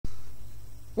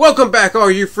Welcome back,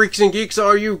 all you freaks and geeks,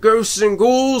 all you ghosts and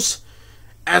ghouls.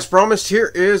 As promised,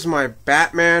 here is my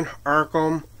Batman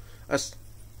Arkham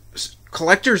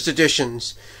Collector's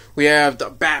Editions. We have the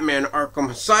Batman Arkham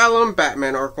Asylum,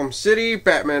 Batman Arkham City,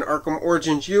 Batman Arkham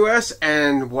Origins US,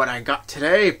 and what I got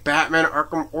today, Batman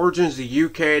Arkham Origins the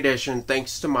UK Edition,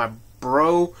 thanks to my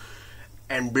bro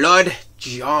and blood,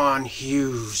 John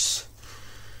Hughes.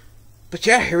 But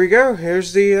yeah, here we go.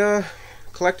 Here's the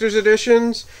Collector's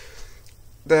Editions.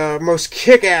 The most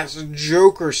kick-ass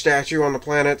Joker statue on the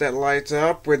planet that lights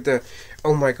up with the,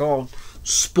 oh my god,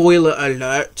 spoiler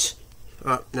alert.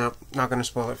 No, not going to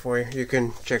spoil it for you. You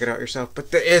can check it out yourself. But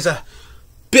there is a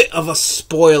bit of a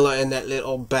spoiler in that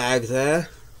little bag there.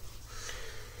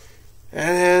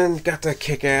 And then got the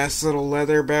kick-ass little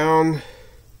leather-bound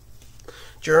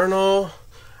journal.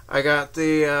 I got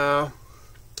the,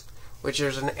 which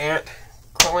there's an ant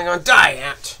crawling on. Die,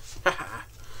 ant!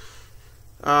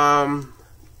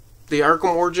 The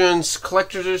Arkham Origins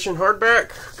Collector's Edition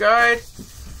hardback guide.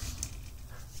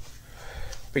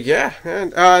 But yeah,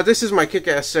 and this is my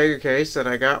kick-ass Sega case that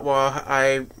I got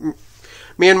while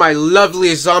me and my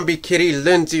lovely ZombieKitty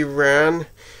Lindsay ran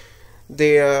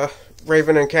the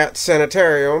Raven and Cat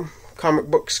Sanitarium, comic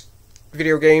books,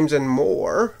 video games, and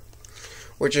more,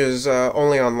 which is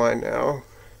only online now.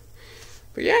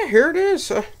 But yeah, here it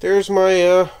is. There's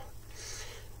my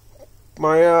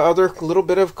other little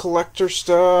bit of collector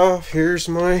stuff. Here's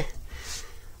my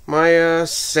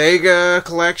Sega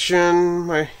collection,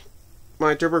 my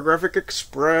TurboGrafx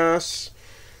Express,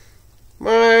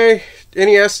 my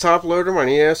NES top loader, my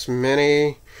NES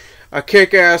Mini, a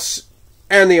kick-ass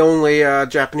and the only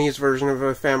Japanese version of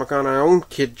a Famicom I own,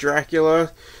 Kid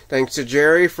Dracula, thanks to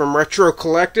Jerry from Retro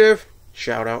Collective,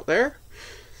 shout out there,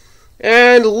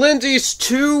 and Lindsay's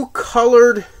two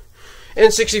colored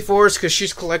N64s because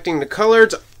she's collecting the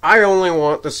coloreds. I only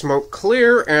want the Smoke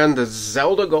Clear and the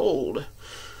Zelda Gold.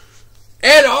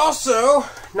 And also,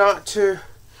 not to,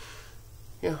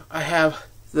 I have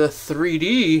the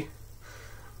 3D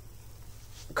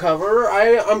cover.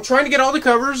 I'm trying to get all the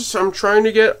covers. I'm trying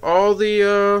to get all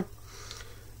the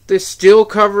steel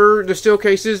cover, the steel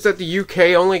cases that the UK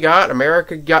only got.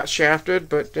 America got shafted,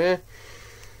 but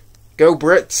go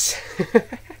Brits.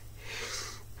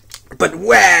 But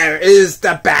where is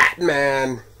the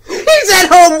Batman? He's at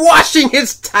home washing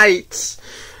his tights.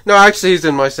 No, actually, he's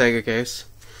in my Sega case.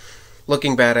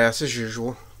 Looking badass as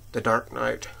usual. The Dark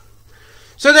Knight.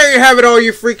 So there you have it, all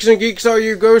you freaks and geeks, all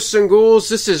you ghosts and ghouls.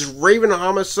 This is Raven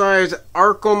Homicide's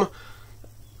Arkham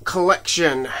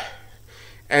Collection.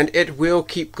 And it will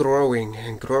keep growing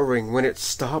and growing when it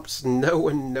stops no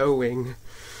one knowing.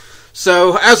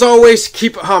 So, as always,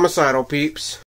 keep it homicidal, peeps.